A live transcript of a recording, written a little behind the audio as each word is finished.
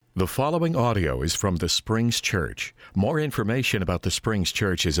The following audio is from the Springs Church. More information about the Springs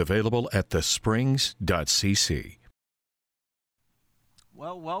Church is available at thesprings.cc.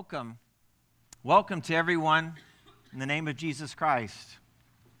 Well, welcome. Welcome to everyone in the name of Jesus Christ.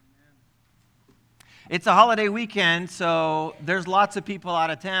 It's a holiday weekend, so there's lots of people out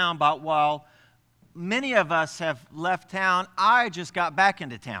of town, but while many of us have left town, I just got back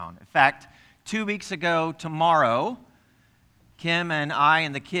into town. In fact, 2 weeks ago tomorrow, Kim and I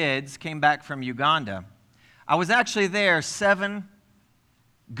and the kids came back from Uganda. I was actually there 7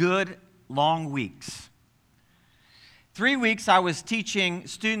 good, long weeks. 3 weeks I was teaching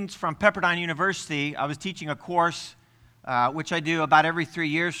students from Pepperdine University. I was teaching a course, which I do about every 3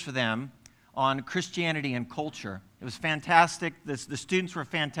 years for them, on Christianity and culture. It was fantastic. The students were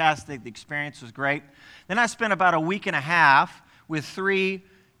fantastic. The experience was great. Then I spent about a week and a half with 3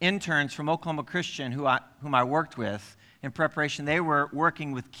 interns from Oklahoma Christian whom I worked with. In preparation, they were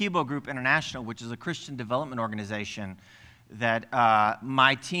working with Kibo Group International, which is a Christian development organization that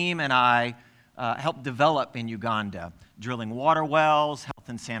my team and I helped develop in Uganda, drilling water wells, health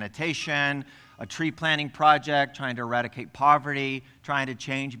and sanitation, a tree planting project, trying to eradicate poverty, trying to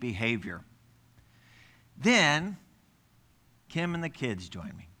change behavior. Then, Kim and the kids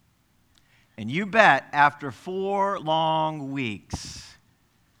joined me. And you bet, after 4 long weeks,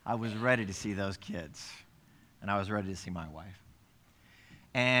 I was ready to see those kids. And I was ready to see my wife.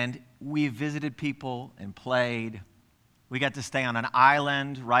 And we visited people and played. We got to stay on an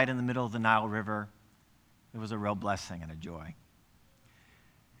island right in the middle of the Nile River. It was a real blessing and a joy.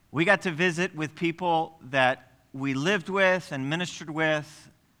 We got to visit with people that we lived with and ministered with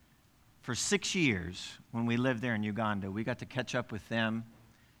for 6 years when we lived there in Uganda. We got to catch up with them,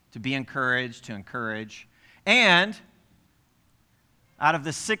 to be encouraged, to encourage. And out of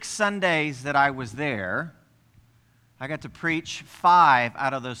the 6 Sundays that I was there, I got to preach 5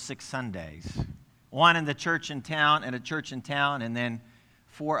 out of those 6 Sundays. 1 in the church in town, and a church in town, and then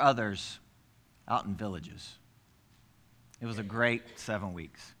 4 others out in villages. It was a great 7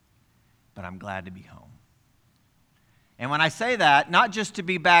 weeks, but I'm glad to be home. And when I say that, not just to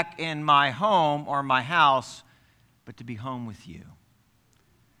be back in my home or my house, but to be home with you.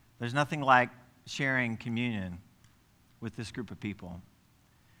 There's nothing like sharing communion with this group of people.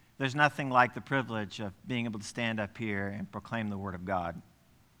 There's nothing like the privilege of being able to stand up here and proclaim the Word of God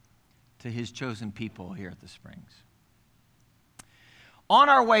to His chosen people here at the Springs. On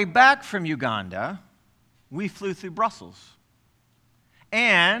our way back from Uganda, we flew through Brussels.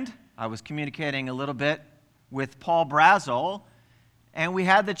 And I was communicating a little bit with Paul Brazel, and we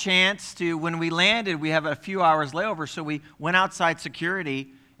had the chance to, when we landed, we have a few hours layover, so we went outside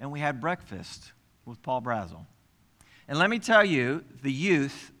security and we had breakfast with Paul Brazel. And let me tell you, the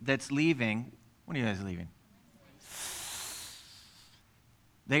youth that's leaving, when are you guys leaving?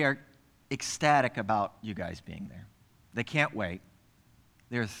 They are ecstatic about you guys being there. They can't wait.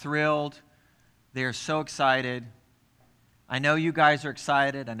 They're thrilled. They're so excited. I know you guys are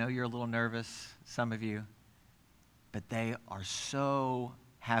excited. I know you're a little nervous, some of you. But they are so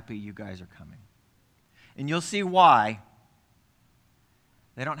happy you guys are coming. And you'll see why.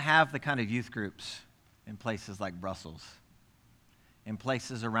 They don't have the kind of youth groups in places like Brussels, in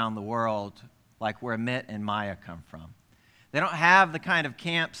places around the world like where Mitt and Maya come from. They don't have the kind of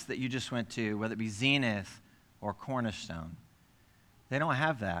camps that you just went to, whether it be Zenith or Cornerstone. They don't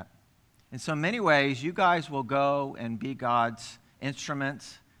have that. In so many ways, you guys will go and be God's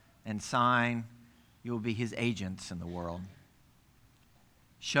instruments and sign. You will be His agents in the world,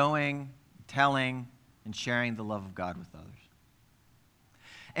 showing, telling, and sharing the love of God with others.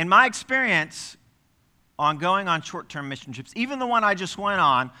 In my experience on going on short-term mission trips, even the one I just went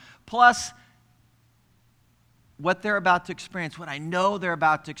on, plus what they're about to experience, what I know they're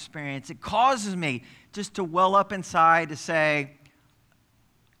about to experience, it causes me just to well up inside to say,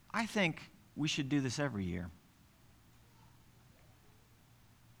 I think we should do this every year.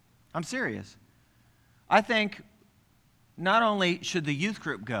 I'm serious. I think not only should the youth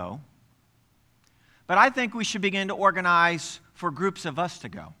group go, but I think we should begin to organize for groups of us to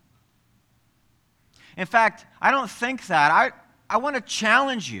go. In fact, I don't think that. I want to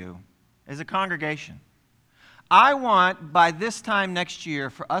challenge you as a congregation. I want, by this time next year,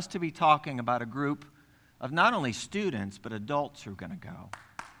 for us to be talking about a group of not only students, but adults who are going to go.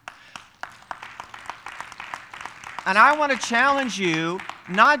 And I want to challenge you,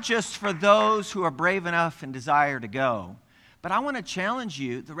 not just for those who are brave enough and desire to go, but I want to challenge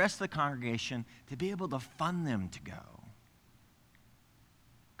you, the rest of the congregation, to be able to fund them to go.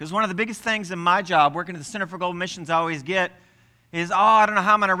 Because one of the biggest things in my job, working at the Center for Global Missions, I always get is, I don't know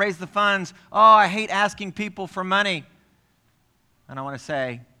how I'm going to raise the funds. I hate asking people for money. And I want to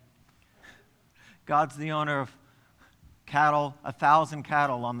say, God's the owner of cattle, 1,000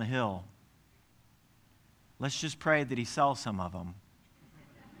 cattle on the hill. Let's just pray that he sells some of them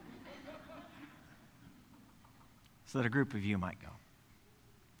so that a group of you might go.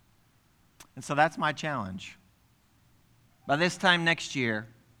 And so that's my challenge. By this time next year,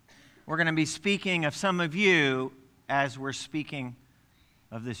 we're going to be speaking of some of you as we're speaking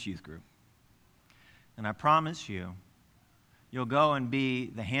of this youth group. And I promise you, you'll go and be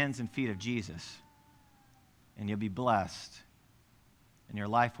the hands and feet of Jesus, and you'll be blessed, and your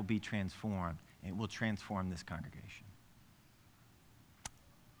life will be transformed, and it will transform this congregation.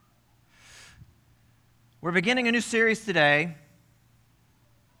 We're beginning a new series today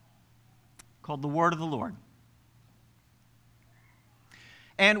called The Word of the Lord.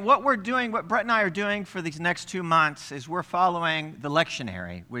 And what we're doing, what Brett and I are doing for these next 2 months is we're following the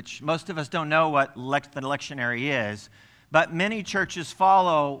lectionary, which most of us don't know what the lectionary is, but many churches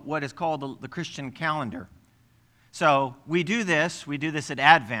follow what is called the Christian calendar. So we do this at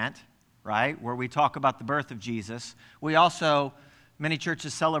Advent, right, where we talk about the birth of Jesus. We also, many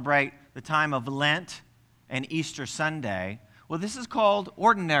churches celebrate the time of Lent and Easter Sunday. Well, this is called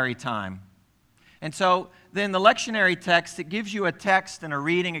ordinary time. And so then the lectionary text, it gives you a text and a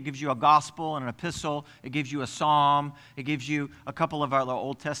reading. It gives you a gospel and an epistle. It gives you a psalm. It gives you a couple of our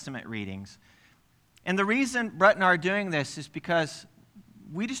Old Testament readings. And the reason Brett and I are doing this is because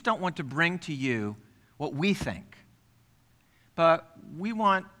we just don't want to bring to you what we think. But we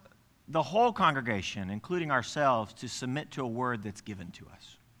want the whole congregation, including ourselves, to submit to a word that's given to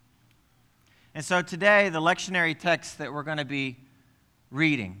us. And so today, the lectionary text that we're going to be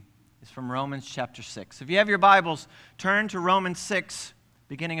reading is from Romans chapter 6. If you have your Bibles, turn to Romans 6,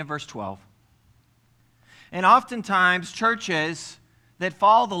 beginning of verse 12. And oftentimes, churches that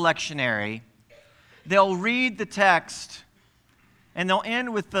follow the lectionary, they'll read the text, and they'll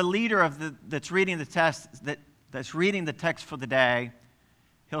end with the leader that's reading the text, that's reading the text for the day.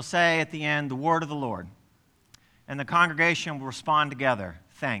 He'll say at the end, "The word of the Lord." And the congregation will respond together,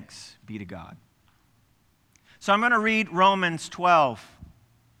 "Thanks be to God." So I'm going to read Romans 6,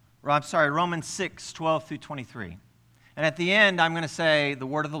 12 through 23. And at the end, I'm going to say the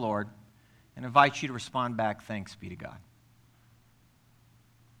word of the Lord and invite you to respond back, "Thanks be to God."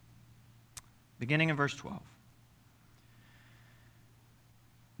 Beginning in verse 12.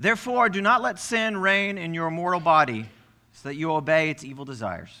 "Therefore, do not let sin reign in your mortal body, so that you obey its evil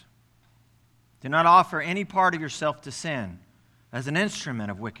desires. Do not offer any part of yourself to sin as an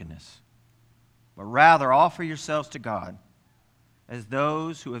instrument of wickedness, but rather offer yourselves to God as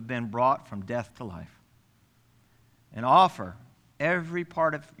those who have been brought from death to life, and offer every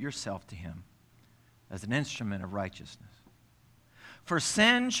part of yourself to Him as an instrument of righteousness. For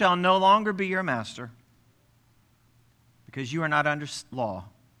sin shall no longer be your master, because you are not under law,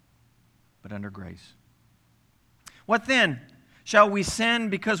 but under grace. What then? Shall we sin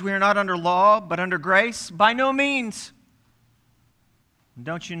because we are not under law, but under grace? By no means.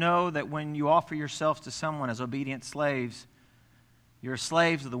 Don't you know that when you offer yourselves to someone as obedient slaves, you're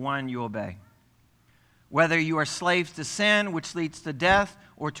slaves of the one you obey? Whether you are slaves to sin, which leads to death,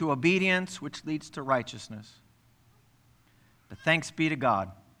 or to obedience, which leads to righteousness. But thanks be to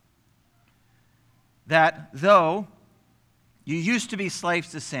God, that though you used to be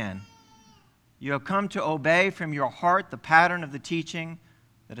slaves to sin, you have come to obey from your heart the pattern of the teaching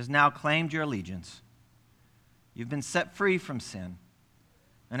that has now claimed your allegiance. You've been set free from sin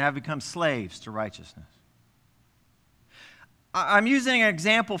and have become slaves to righteousness. I'm using an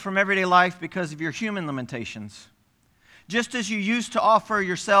example from everyday life because of your human limitations. Just as you used to offer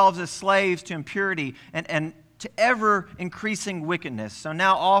yourselves as slaves to impurity and to ever-increasing wickedness, so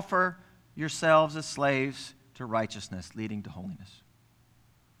now offer yourselves as slaves to righteousness, leading to holiness.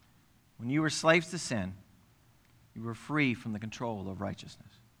 When you were slaves to sin, you were free from the control of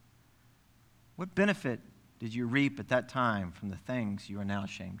righteousness. What benefit did you reap at that time from the things you are now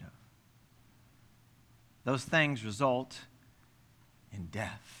ashamed of? Those things result in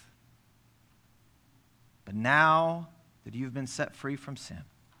death. But now that you've been set free from sin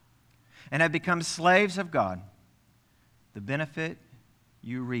and have become slaves of God, the benefit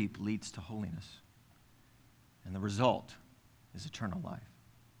you reap leads to holiness, and the result is eternal life.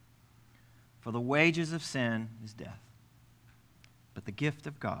 For the wages of sin is death, but the gift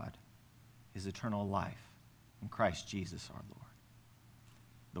of God is eternal life in Christ Jesus our Lord.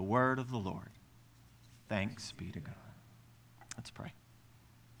 The word of the Lord. Thanks be to God. Let's pray.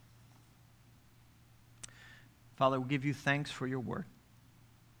 Father, we give you thanks for your word.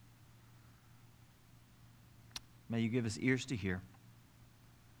 May you give us ears to hear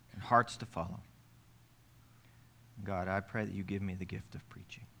and hearts to follow. God, I pray that you give me the gift of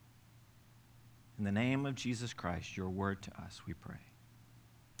preaching. In the name of Jesus Christ, your word to us, we pray.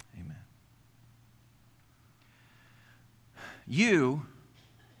 Amen. You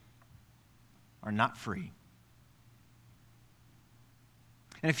are not free.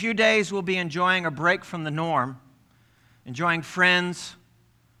 In a few days, we'll be enjoying a break from the norm, enjoying friends,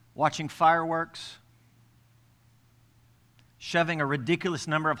 watching fireworks, shoving a ridiculous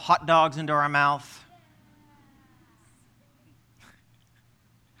number of hot dogs into our mouth.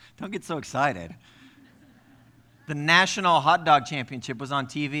 Don't get so excited. The National Hot Dog Championship was on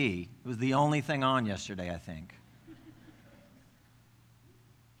TV. It was the only thing on yesterday, I think.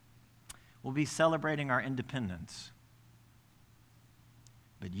 We'll be celebrating our independence.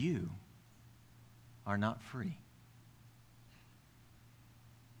 But you are not free.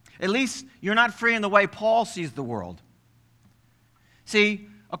 At least you're not free in the way Paul sees the world. See,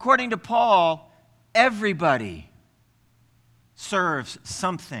 according to Paul, everybody serves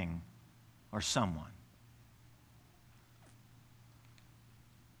something or someone.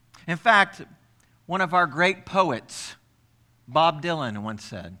 In fact, one of our great poets, Bob Dylan, once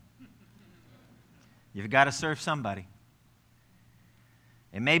said, "You've got to serve somebody.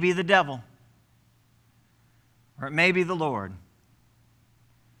 It may be the devil, or it may be the Lord,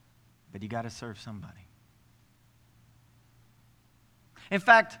 but you got to serve somebody." In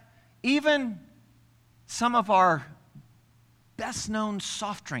fact, even some of our best-known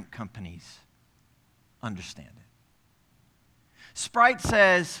soft drink companies understand it. Sprite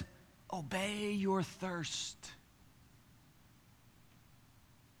says, "Obey your thirst."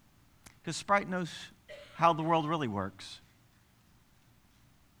 Because Sprite knows how the world really works.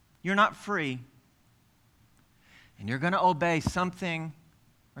 You're not free, and you're going to obey something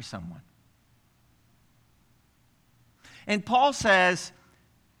or someone. And Paul says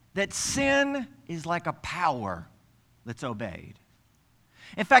that sin is like a power that's obeyed.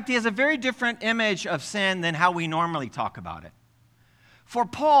 In fact, he has a very different image of sin than how we normally talk about it. For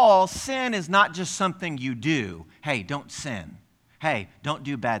Paul, sin is not just something you do. Hey, don't sin. Hey, don't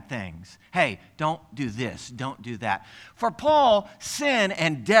do bad things. Hey, don't do this, don't do that. For Paul, sin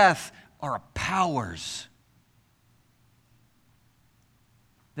and death are powers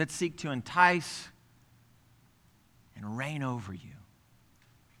that seek to entice and reign over you.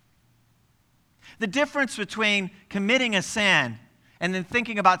 The difference between committing a sin and then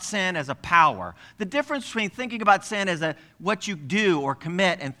thinking about sin as a power, the difference between thinking about sin as what you do or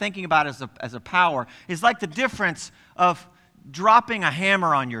commit and thinking about it as a power is like the difference of dropping a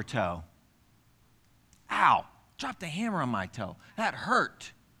hammer on your toe. Ow, dropped a hammer on my toe. That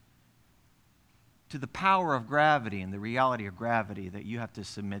hurt. To the power of gravity and the reality of gravity that you have to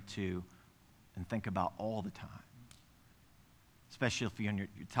submit to and think about all the time. Especially if you're on your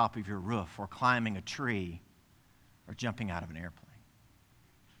top of your roof or climbing a tree or jumping out of an airplane.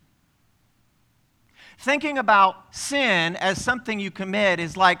 Thinking about sin as something you commit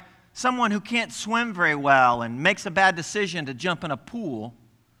is like someone who can't swim very well and makes a bad decision to jump in a pool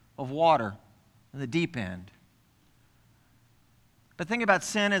of water in the deep end. But thinking about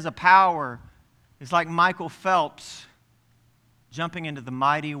sin as a power is like Michael Phelps jumping into the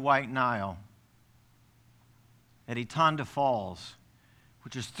mighty White Nile at Etanda Falls,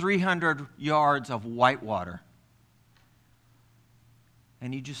 which is 300 yards of white water.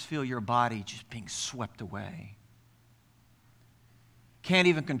 And you just feel your body just being swept away. Can't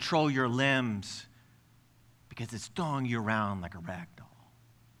even control your limbs because it's throwing you around like a rag doll.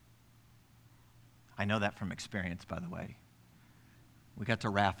 I know that from experience, by the way. We got to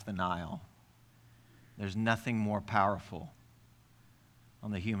raft the Nile. There's nothing more powerful on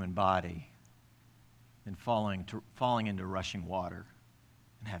the human body than falling into rushing water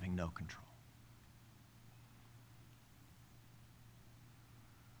and having no control.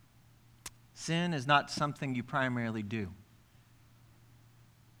 Sin is not something you primarily do.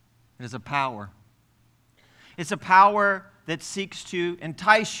 It is a power. It's a power that seeks to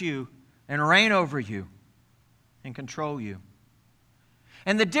entice you and reign over you and control you.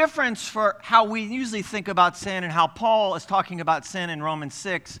 And the difference for how we usually think about sin and how Paul is talking about sin in Romans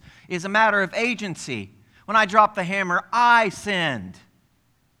 6 is a matter of agency. When I dropped the hammer, I sinned.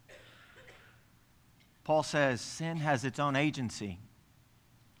 Paul says sin has its own agency.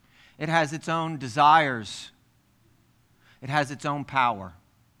 It has its own desires. It has its own power.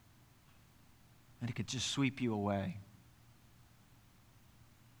 And it could just sweep you away.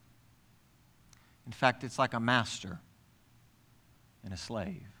 In fact, it's like a master and a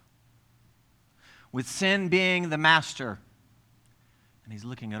slave. With sin being the master, and he's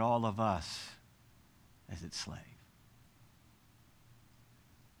looking at all of us as its slave.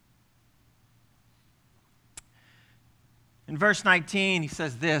 In verse 19, he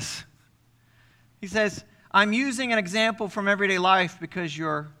says this, He says, I'm using an example from everyday life because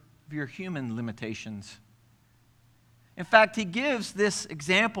of your human limitations. In fact, he gives this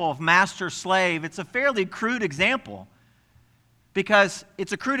example of master-slave. It's a fairly crude example because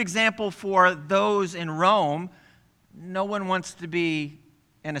it's a crude example for those in Rome. No one wants to be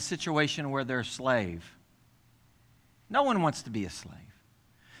in a situation where they're a slave. No one wants to be a slave.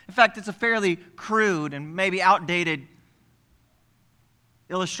 In fact, it's a fairly crude and maybe outdated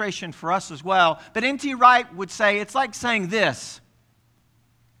illustration for us as well. But N.T. Wright would say it's like saying this.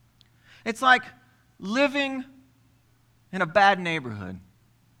 It's like living in a bad neighborhood.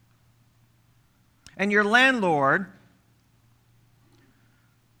 And your landlord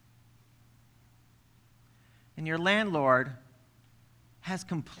has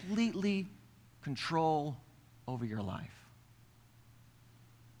completely control over your life.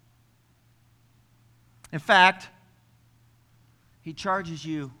 In fact, he charges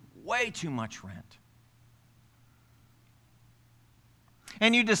you way too much rent.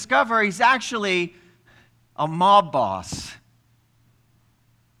 And you discover he's actually a mob boss.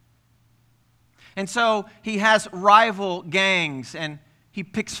 And so he has rival gangs, and he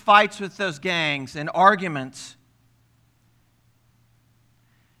picks fights with those gangs and arguments.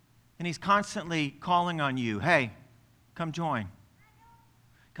 And he's constantly calling on you, hey, come join.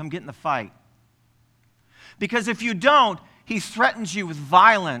 Come get in the fight. Because if you don't, he threatens you with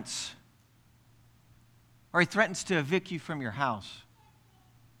violence, or he threatens to evict you from your house.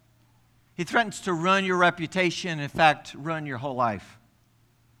 He threatens to ruin your reputation, in fact, ruin your whole life.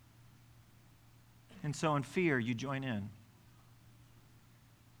 And so in fear, you join in.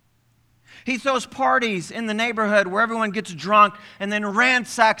 He throws parties in the neighborhood where everyone gets drunk and then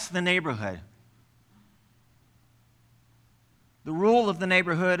ransacks the neighborhood. The rule of the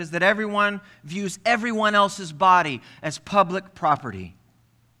neighborhood is that everyone views everyone else's body as public property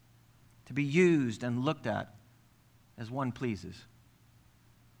to be used and looked at as one pleases.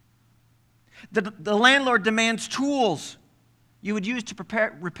 The landlord demands tools you would use to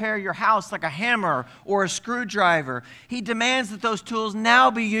repair your house, like a hammer or a screwdriver. He demands that those tools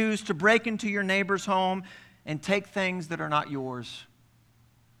now be used to break into your neighbor's home and take things that are not yours.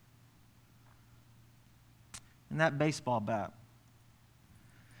 And that baseball bat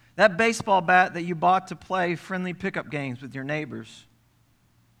that you bought to play friendly pickup games with your neighbors,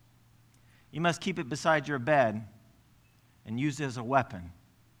 you must keep it beside your bed and use it as a weapon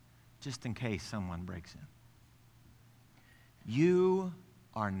just in case someone breaks in. You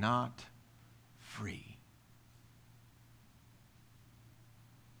are not free.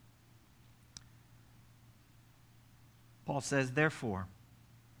 Paul says, therefore,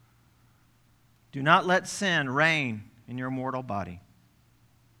 do not let sin reign in your mortal body,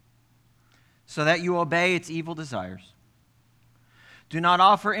 so that you obey its evil desires. Do not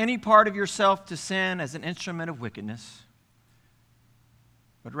offer any part of yourself to sin as an instrument of wickedness,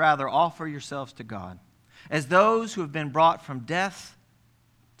 but rather offer yourselves to God as those who have been brought from death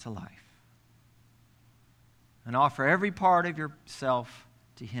to life. And offer every part of yourself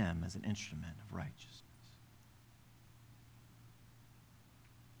to Him as an instrument of righteousness.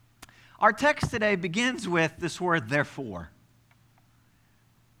 Our text today begins with this word, therefore,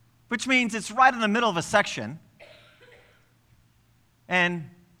 which means it's right in the middle of a section. And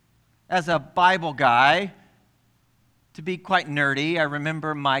as a Bible guy, to be quite nerdy, I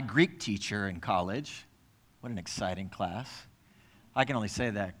remember my Greek teacher in college. What an exciting class. I can only say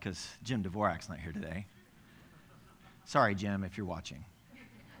that because Jim Dvorak's not here today. Sorry, Jim, if you're watching.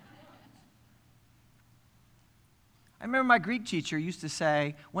 I remember my Greek teacher used to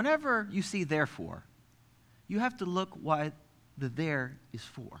say, whenever you see therefore, you have to look what the there is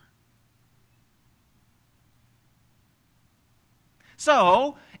for.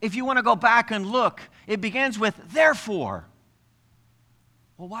 So, if you want to go back and look, it begins with therefore.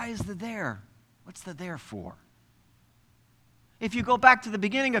 Well, why is the there? What's the there for? If you go back to the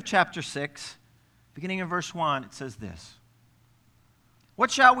beginning of chapter 6, beginning in verse 1, it says this.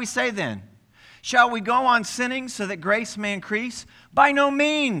 What shall we say then? Shall we go on sinning so that grace may increase? By no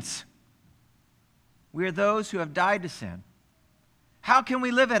means. We are those who have died to sin. How can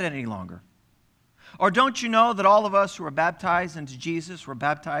we live it any longer? Or don't you know that all of us who were baptized into Jesus were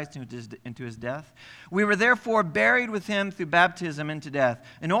baptized into His death? We were therefore buried with Him through baptism into death,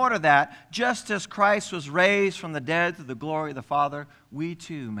 in order that, just as Christ was raised from the dead through the glory of the Father, we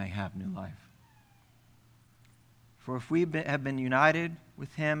too may have new life. For if we have been united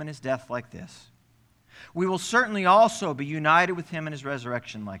with Him in His death like this, we will certainly also be united with Him in His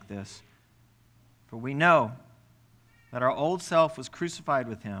resurrection like this. For we know that our old self was crucified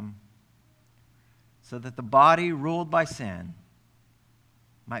with Him, so that the body ruled by sin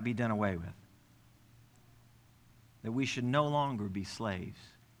might be done away with, that we should no longer be slaves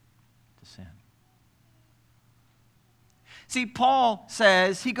to sin. See, Paul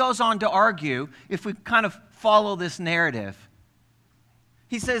says, he goes on to argue, if we kind of follow this narrative,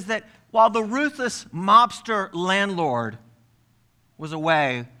 he says that while the ruthless mobster landlord was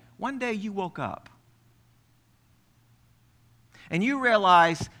away, one day you woke up and you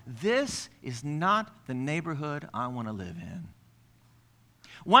realize this is not the neighborhood I want to live in.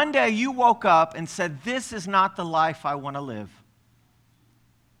 One day you woke up and said, this is not the life I want to live.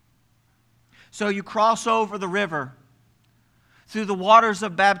 So you cross over the river through the waters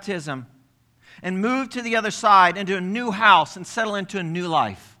of baptism and move to the other side into a new house and settle into a new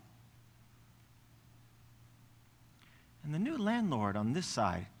life. And the new landlord on this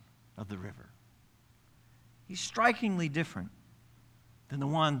side of the river, he's strikingly different than the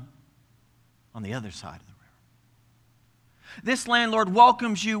one on the other side of the river. This landlord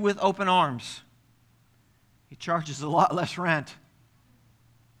welcomes you with open arms. He charges a lot less rent,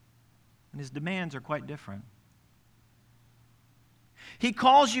 and his demands are quite different. He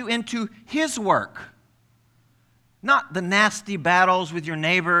calls you into his work, not the nasty battles with your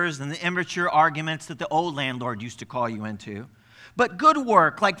neighbors and the immature arguments that the old landlord used to call you into, but good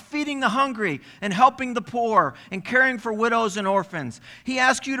work like feeding the hungry and helping the poor and caring for widows and orphans. He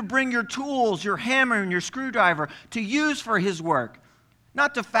asks you to bring your tools, your hammer and your screwdriver to use for his work,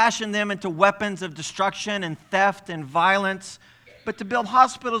 not to fashion them into weapons of destruction and theft and violence, but to build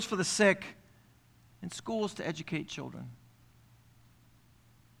hospitals for the sick and schools to educate children.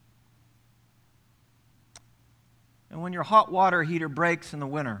 And when your hot water heater breaks in the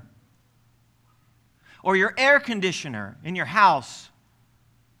winter, or your air conditioner in your house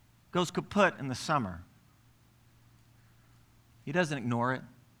goes kaput in the summer, he doesn't ignore it.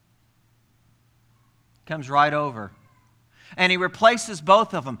 He comes right over, and he replaces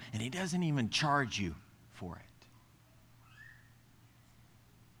both of them, and he doesn't even charge you for it.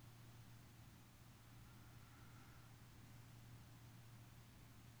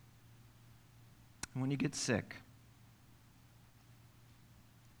 And when you get sick,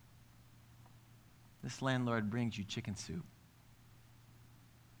 this landlord brings you chicken soup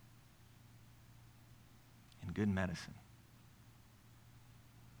and good medicine.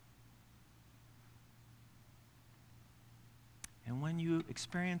 And when you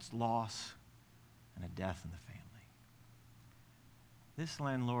experience loss and a death in the family, this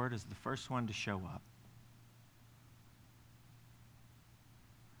landlord is the first one to show up.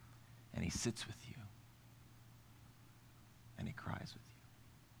 And he sits with you. And he cries with you.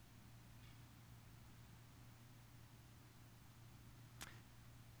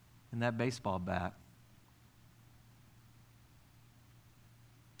 And that baseball bat,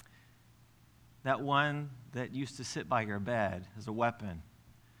 that one that used to sit by your bed as a weapon,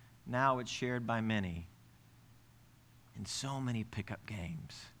 now it's shared by many in so many pickup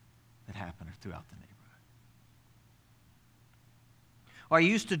games that happen throughout the neighborhood. While you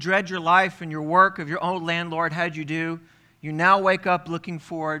used to dread your life and your work of your old landlord, how'd you do? You now wake up looking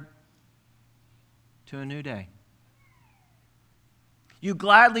forward to a new day. You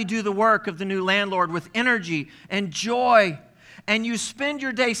gladly do the work of the new landlord with energy and joy, and you spend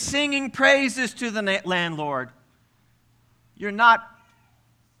your day singing praises to the landlord. You're not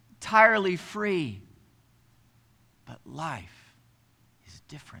entirely free, but life is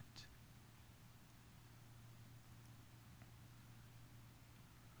different.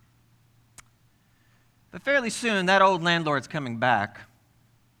 But fairly soon, that old landlord's coming back,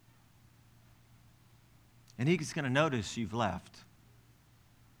 and he's going to notice you've left.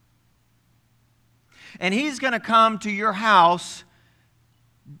 And he's going to come to your house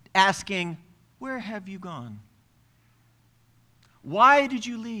asking, where have you gone? Why did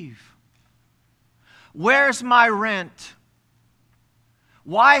you leave? Where's my rent?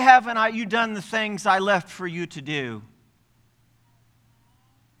 Why haven't you done the things I left for you to do?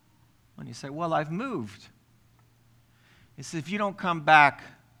 And you say, well, I've moved. He says, if you don't come back,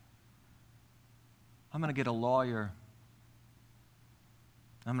 I'm going to get a lawyer.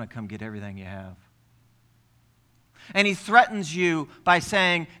 I'm going to come get everything you have. And he threatens you by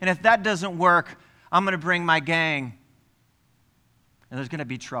saying, and if that doesn't work, I'm going to bring my gang, and there's going to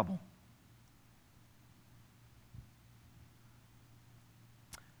be trouble.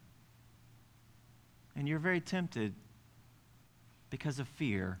 And you're very tempted, because of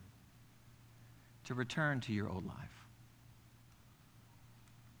fear, to return to your old life.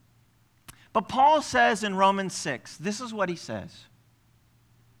 But Paul says in Romans 6, this is what he says.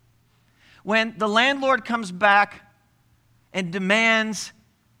 When the landlord comes back and demands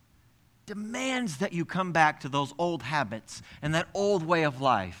that you come back to those old habits and that old way of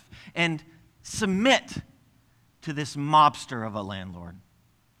life and submit to this mobster of a landlord?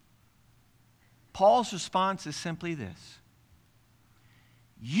 Paul's response is simply this: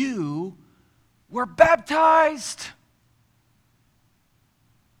 you were baptized.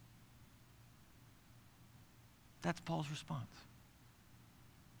 That's Paul's response.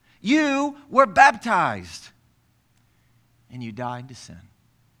 You were baptized, and you died to sin.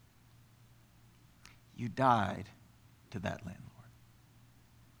 You died to that landlord.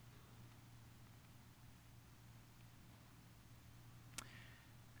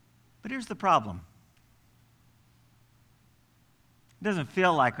 But here's the problem. It doesn't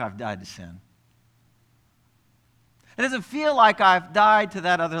feel like I've died to sin. It doesn't feel like I've died to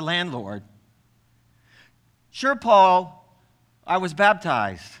that other landlord. Sure, Paul, I was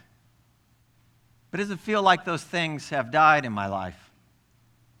baptized, but it doesn't feel like those things have died in my life.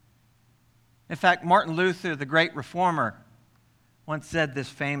 In fact, Martin Luther, the great reformer, once said this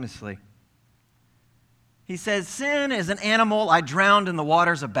famously. He says, "Sin is an animal I drowned in the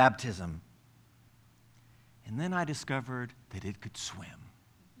waters of baptism. And then I discovered that it could swim."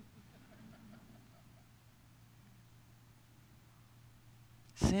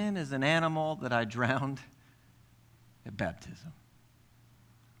 Sin is an animal that I drowned at baptism,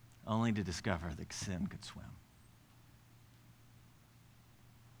 only to discover that sin could swim.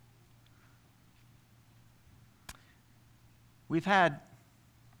 We've had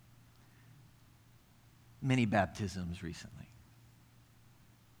many baptisms recently.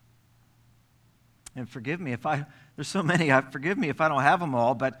 And forgive me if there's so many, forgive me if I don't have them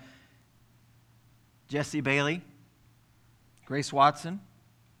all, but Jesse Bailey, Grace Watson,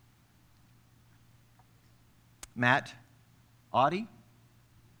 Matt Audie,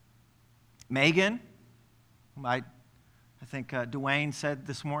 Megan, whom I think Dwayne said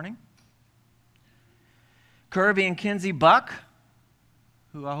this morning, Kirby and Kinsey Buck,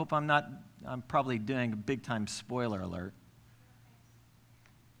 who I hope I'm probably doing a big-time spoiler alert.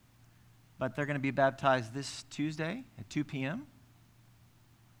 But they're going to be baptized this Tuesday at 2 p.m.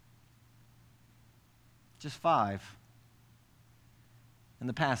 Just 5 in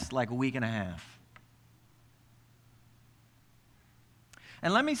the past, like a week and a half.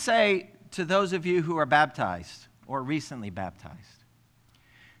 And let me say to those of you who are baptized or recently baptized,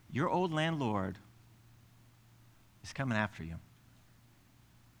 your old landlord is coming after you.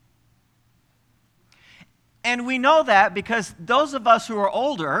 And we know that because those of us who are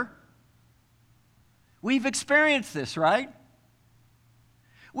older, we've experienced this, right?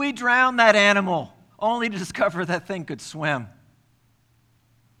 We drowned that animal only to discover that thing could swim.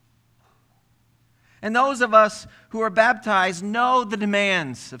 And those of us who are baptized know the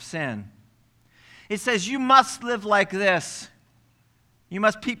demands of sin. It says you must live like this. You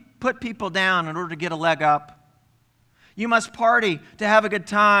must put people down in order to get a leg up. You must party to have a good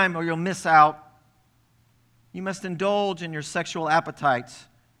time or you'll miss out. You must indulge in your sexual appetites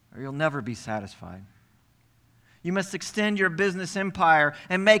or you'll never be satisfied. You must extend your business empire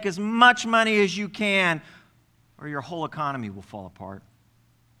and make as much money as you can or your whole economy will fall apart.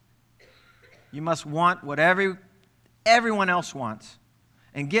 You must want what everyone else wants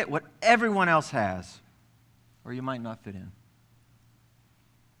and get what everyone else has, or you might not fit in.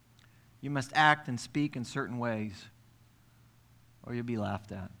 You must act and speak in certain ways, or you'll be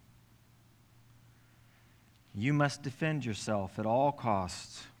laughed at. You must defend yourself at all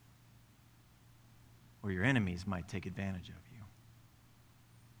costs, or your enemies might take advantage of you.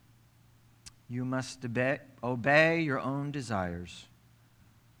 You must obey your own desires,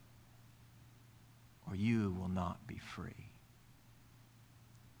 or you will not be free.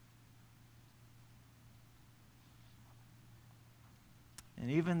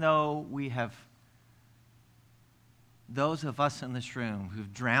 And even though we have those of us in this room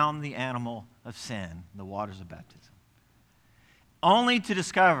who've drowned the animal of sin in the waters of baptism, only to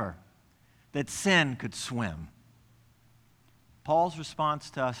discover that sin could swim, Paul's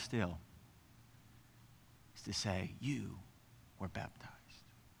response to us still is to say, you were baptized.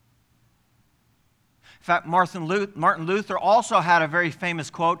 In fact, Martin Luther also had a very famous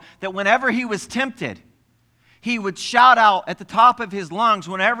quote that whenever he was tempted, he would shout out at the top of his lungs.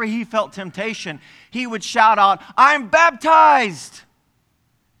 Whenever he felt temptation, he would shout out, "I'm baptized,"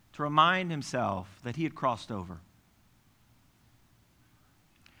 to remind himself that he had crossed over.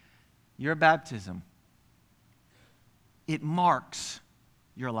 Your baptism, it marks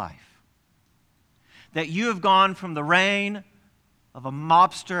your life. That you have gone from the reign of a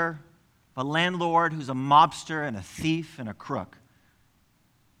mobster, a landlord who's a mobster and a thief and a crook.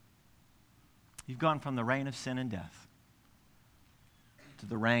 You've gone from the reign of sin and death to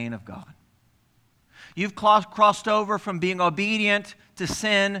the reign of God. You've crossed over from being obedient to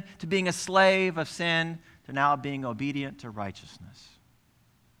sin to being a slave of sin to now being obedient to righteousness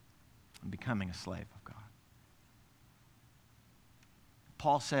and becoming a slave of God.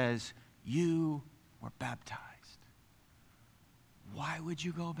 Paul says, you were baptized. Why would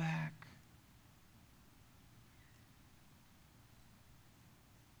you go back?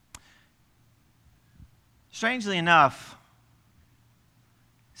 Strangely enough,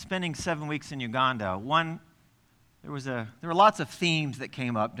 spending 7 weeks in Uganda, there were lots of themes that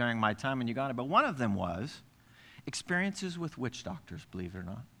came up during my time in Uganda, but one of them was experiences with witch doctors, believe it or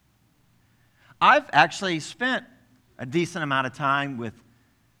not. I've actually spent a decent amount of time with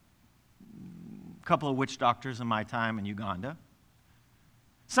a couple of witch doctors in my time in Uganda.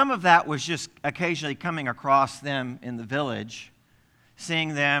 Some of that was just occasionally coming across them in the village,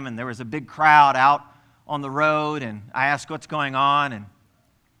 seeing them, and there was a big crowd out on the road, and I asked what's going on, and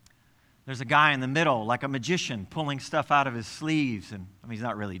there's a guy in the middle, like a magician, pulling stuff out of his sleeves, and I mean, he's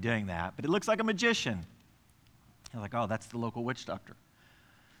not really doing that, but it looks like a magician. I was like, oh, that's the local witch doctor.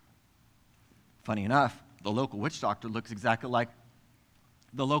 Funny enough, the local witch doctor looks exactly like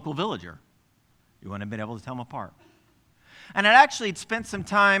the local villager. You wouldn't have been able to tell them apart. And I actually had spent some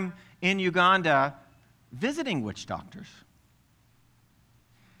time in Uganda visiting witch doctors.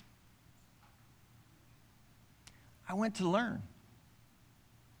 I went to learn.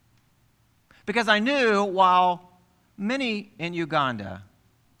 Because I knew while many in Uganda,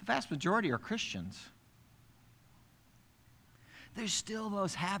 the vast majority are Christians, there's still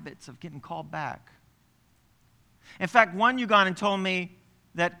those habits of getting called back. In fact, one Ugandan told me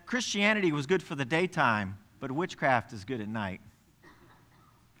that Christianity was good for the daytime, but witchcraft is good at night.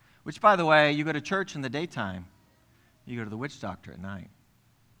 Which, by the way, you go to church in the daytime, you go to the witch doctor at night.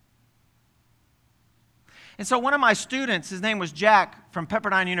 And so one of my students, his name was Jack from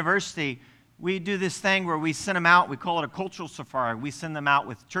Pepperdine University, we do this thing where we send them out, we call it a cultural safari. We send them out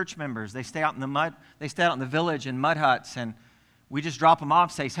with church members. They stay out in the mud, they stay out in the village in mud huts, and we just drop them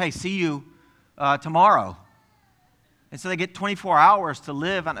off, say, hey, see you tomorrow. And so they get 24 hours to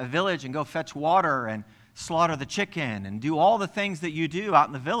live out in a village and go fetch water and slaughter the chicken and do all the things that you do out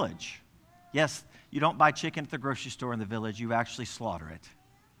in the village. Yes, you don't buy chicken at the grocery store in the village, you actually slaughter it.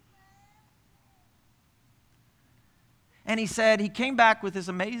 And he said, he came back with this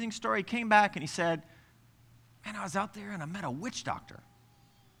amazing story. He came back and he said, man, I was out there and I met a witch doctor.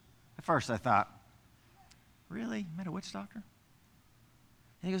 At first I thought, really? You met a witch doctor?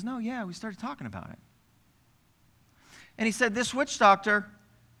 And he goes, no, yeah, we started talking about it. And he said, this witch doctor,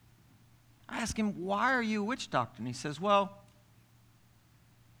 I asked him, why are you a witch doctor? And he says, well,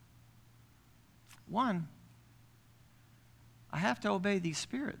 one, I have to obey these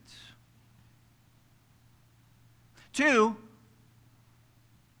spirits. Two,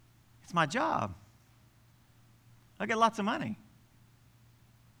 it's my job. I get lots of money.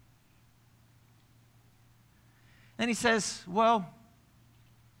 Then he says, well,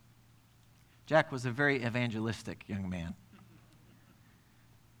 Jack was a very evangelistic young man.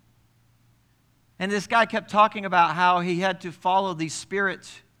 And this guy kept talking about how he had to follow these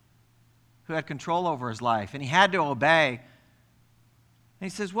spirits who had control over his life, and he had to obey. And he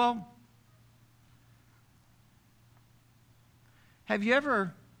says, well, have you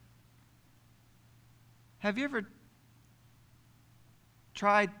ever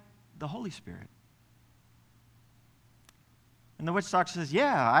tried the Holy Spirit? And the witch doctor says,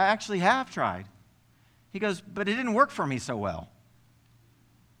 yeah, I actually have tried. He goes, but it didn't work for me so well.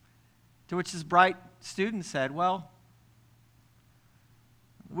 To which this bright student said, well,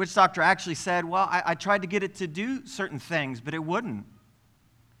 the witch doctor actually said, well, I tried to get it to do certain things, but it wouldn't.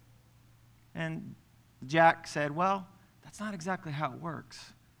 And Jack said, well, that's not exactly how it works.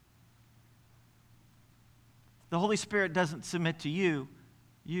 The Holy Spirit doesn't submit to you.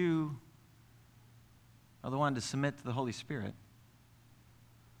 You are the one to submit to the Holy Spirit.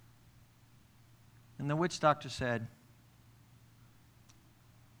 And the witch doctor said,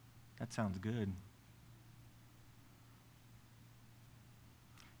 that sounds good.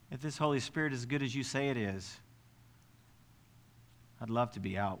 If this Holy Spirit is as good as you say it is, I'd love to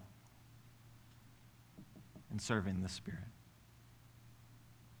be out and serving the Spirit.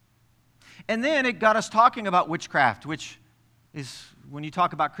 And then it got us talking about witchcraft, which is, when you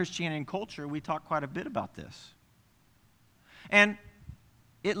talk about Christianity and culture, we talk quite a bit about this. And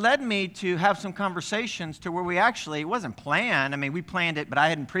it led me to have some conversations to where we actually, it wasn't planned. I mean, we planned it, but I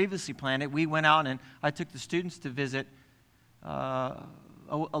hadn't previously planned it. We went out and I took the students to visit a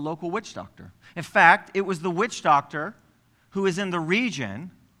local witch doctor. In fact, it was the witch doctor who is in the region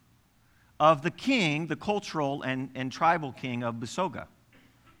of the king, the cultural and tribal king of Busoga.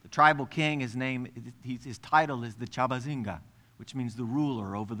 The tribal king, his title is the Chabazinga, which means the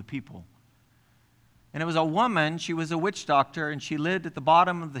ruler over the people. And it was a woman, she was a witch doctor, and she lived at the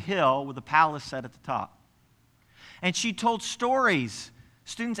bottom of the hill with a palace set at the top. And she told stories.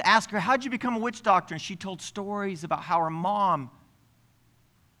 Students asked her, how'd you become a witch doctor? And she told stories about how her mom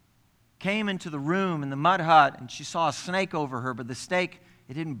came into the room in the mud hut, and she saw a snake over her, but the snake,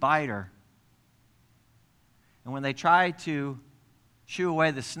 it didn't bite her. And when they tried to shoo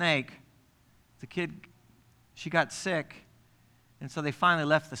away the snake, she got sick, and so they finally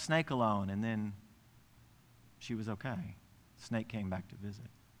left the snake alone, and then she was okay. The snake came back to visit.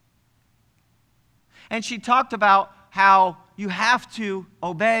 And she talked about how you have to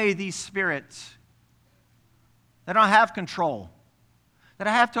obey these spirits. They don't have control. That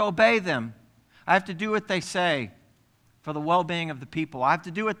I have to obey them. I have to do what they say for the well-being of the people. I have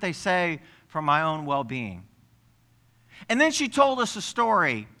to do what they say for my own well-being. And then she told us a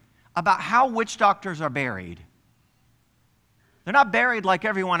story about how witch doctors are buried. They're not buried like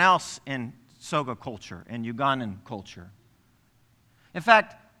everyone else in Soga culture and Ugandan culture. In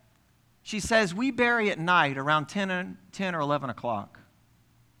fact, she says we bury at night around 10 or 11 o'clock.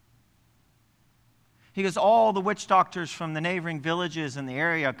 He goes, all the witch doctors from the neighboring villages in the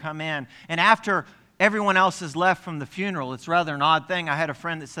area come in, and after everyone else has left from the funeral, it's rather an odd thing. I had a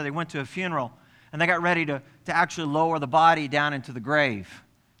friend that said they went to a funeral, and they got ready to actually lower the body down into the grave,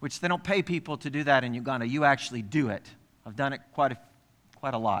 which they don't pay people to do that in Uganda. You actually do it. I've done it quite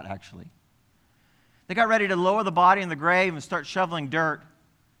a lot, actually. They got ready to lower the body in the grave and start shoveling dirt.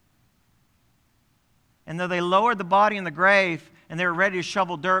 And though they lowered the body in the grave and they were ready to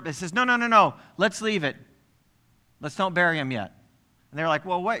shovel dirt, it says, no, let's leave it. Let's don't bury him yet. And they're like,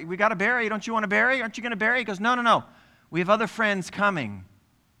 well, wait, we got to bury. Don't you want to bury? Aren't you going to bury? He goes, no. We have other friends coming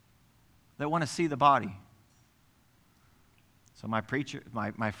that want to see the body. So my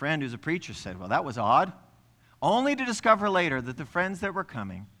friend who's a preacher said, well, that was odd. Only to discover later that the friends that were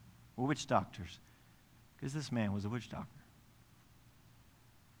coming were witch doctors, because this man was a witch doctor.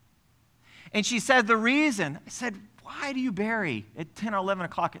 And she said, the reason, I said, why do you bury at 10 or 11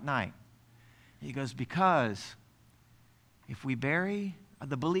 o'clock at night? He goes, because if we bury,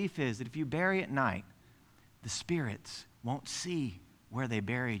 the belief is that if you bury at night, the spirits won't see where they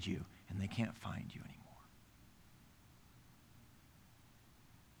buried you, and they can't find you anymore.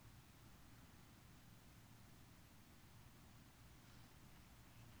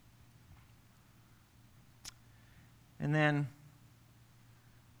 And then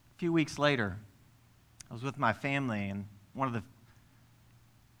a few weeks later, I was with my family, and one of the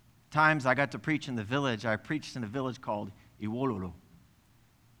times I got to preach in the village, I preached in a village called Iwololo.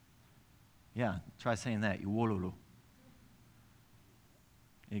 Yeah, try saying that, Iwololo.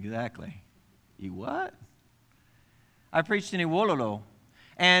 Exactly. What? I preached in Iwololo,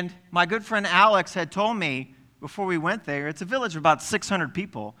 and my good friend Alex had told me before we went there, it's a village of about 600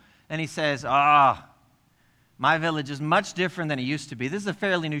 people, and he says, my village is much different than it used to be. This is a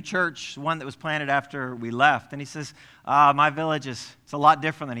fairly new church, one that was planted after we left. And he says, my village it's a lot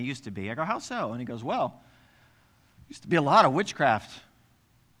different than it used to be. I go, how so? And he goes, well, there used to be a lot of witchcraft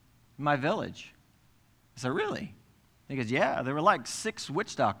in my village. I said, really? He goes, yeah, there were like 6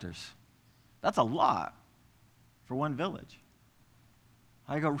 witch doctors. That's a lot for one village.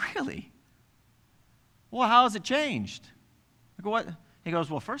 I go, really? Well, how has it changed? I go, what? He goes,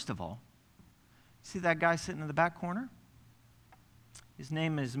 well, first of all, see that guy sitting in the back corner? His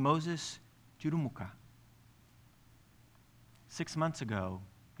name is Moses Jurumuka. 6 months ago,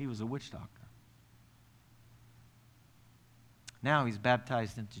 he was a witch doctor. Now he's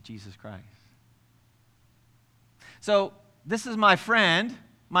baptized into Jesus Christ. So this is my friend,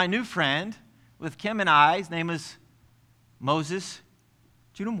 my new friend, with Kim and I. His name is Moses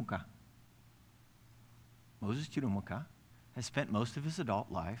Jurumuka. Moses Jurumuka has spent most of his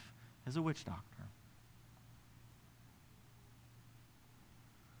adult life as a witch doctor.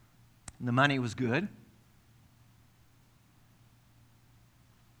 And the money was good.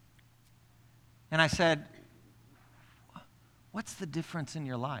 And I said, what's the difference in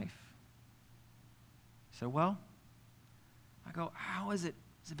your life? He said, well, I go, how is it?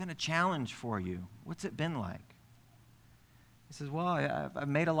 Has it been a challenge for you? What's it been like? He says, well, I've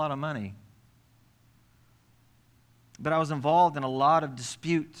made a lot of money. But I was involved in a lot of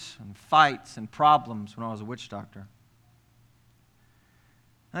disputes and fights and problems when I was a witch doctor.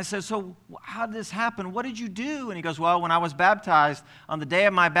 And I said, so how did this happen? What did you do? And he goes, well, when I was baptized, on the day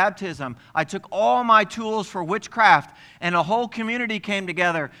of my baptism, I took all my tools for witchcraft, and a whole community came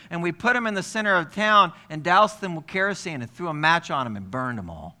together, and we put them in the center of town and doused them with kerosene and threw a match on them and burned them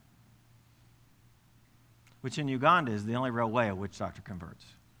all. Which in Uganda is the only real way a witch doctor converts.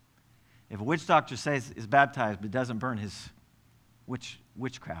 If a witch doctor says is baptized but doesn't burn his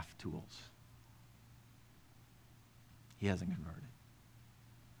witchcraft tools, he hasn't converted.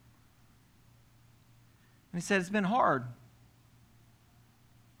 And he said, it's been hard.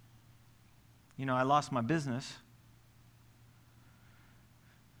 I lost my business.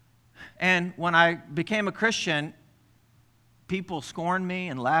 And when I became a Christian, people scorned me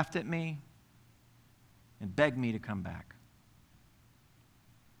and laughed at me and begged me to come back.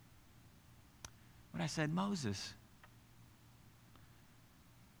 But I said, Moses,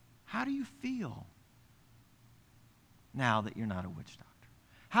 how do you feel now that you're not a witch doctor?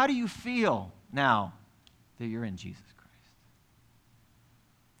 How do you feel now that you're in Jesus Christ?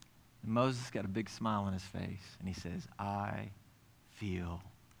 And Moses got a big smile on his face, and he says, I feel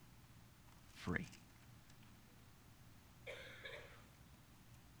free.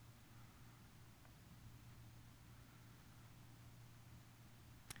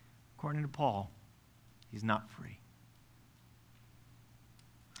 According to Paul, he's not free.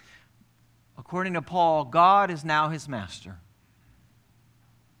 According to Paul, God is now his master,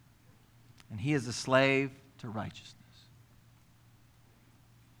 and he is a slave to righteousness.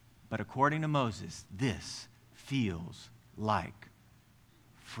 But according to Moses, this feels like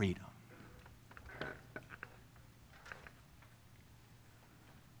freedom.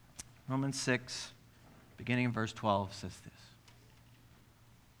 Romans 6, beginning in verse 12, says this.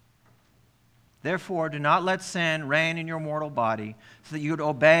 Therefore, do not let sin reign in your mortal body, so that you would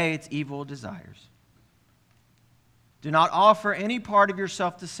obey its evil desires. Do not offer any part of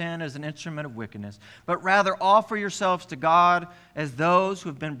yourself to sin as an instrument of wickedness, but rather offer yourselves to God as those who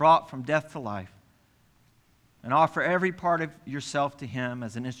have been brought from death to life, and offer every part of yourself to him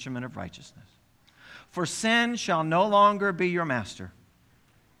as an instrument of righteousness. For sin shall no longer be your master,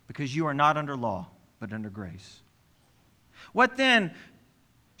 because you are not under law, but under grace. What then?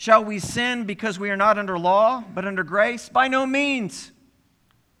 Shall we sin because we are not under law, but under grace? By no means.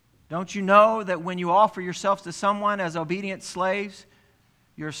 Don't you know that when you offer yourselves to someone as obedient slaves,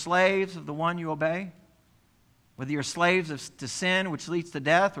 you're slaves of the one you obey? Whether you're slaves to sin, which leads to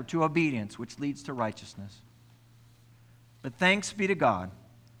death, or to obedience, which leads to righteousness. But thanks be to God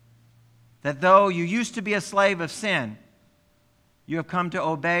that though you used to be a slave of sin, you have come to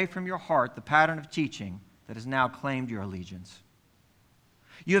obey from your heart the pattern of teaching that has now claimed your allegiance.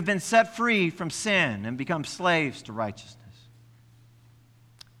 You have been set free from sin and become slaves to righteousness.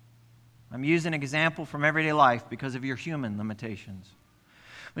 I'm using an example from everyday life because of your human limitations.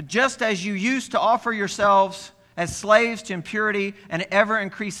 But just as you used to offer yourselves as slaves to impurity and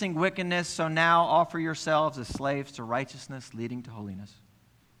ever-increasing wickedness, so now offer yourselves as slaves to righteousness leading to holiness.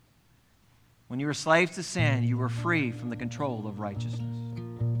 When you were slaves to sin, you were free from the control of righteousness.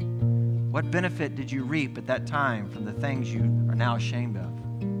 What benefit did you reap at that time from the things you are now ashamed of?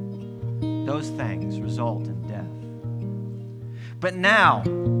 Those things result in death. But now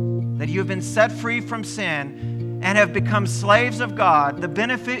that you have been set free from sin and have become slaves of God, the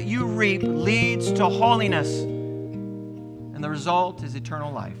benefit you reap leads to holiness, and the result is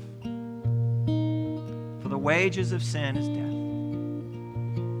eternal life. For the wages of sin is death,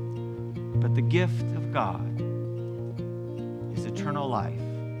 but the gift of God is eternal life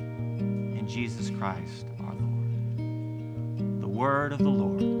in Jesus Christ our Lord. The word of the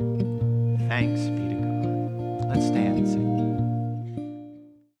Lord. Thanks be to God. Let's stand and sing.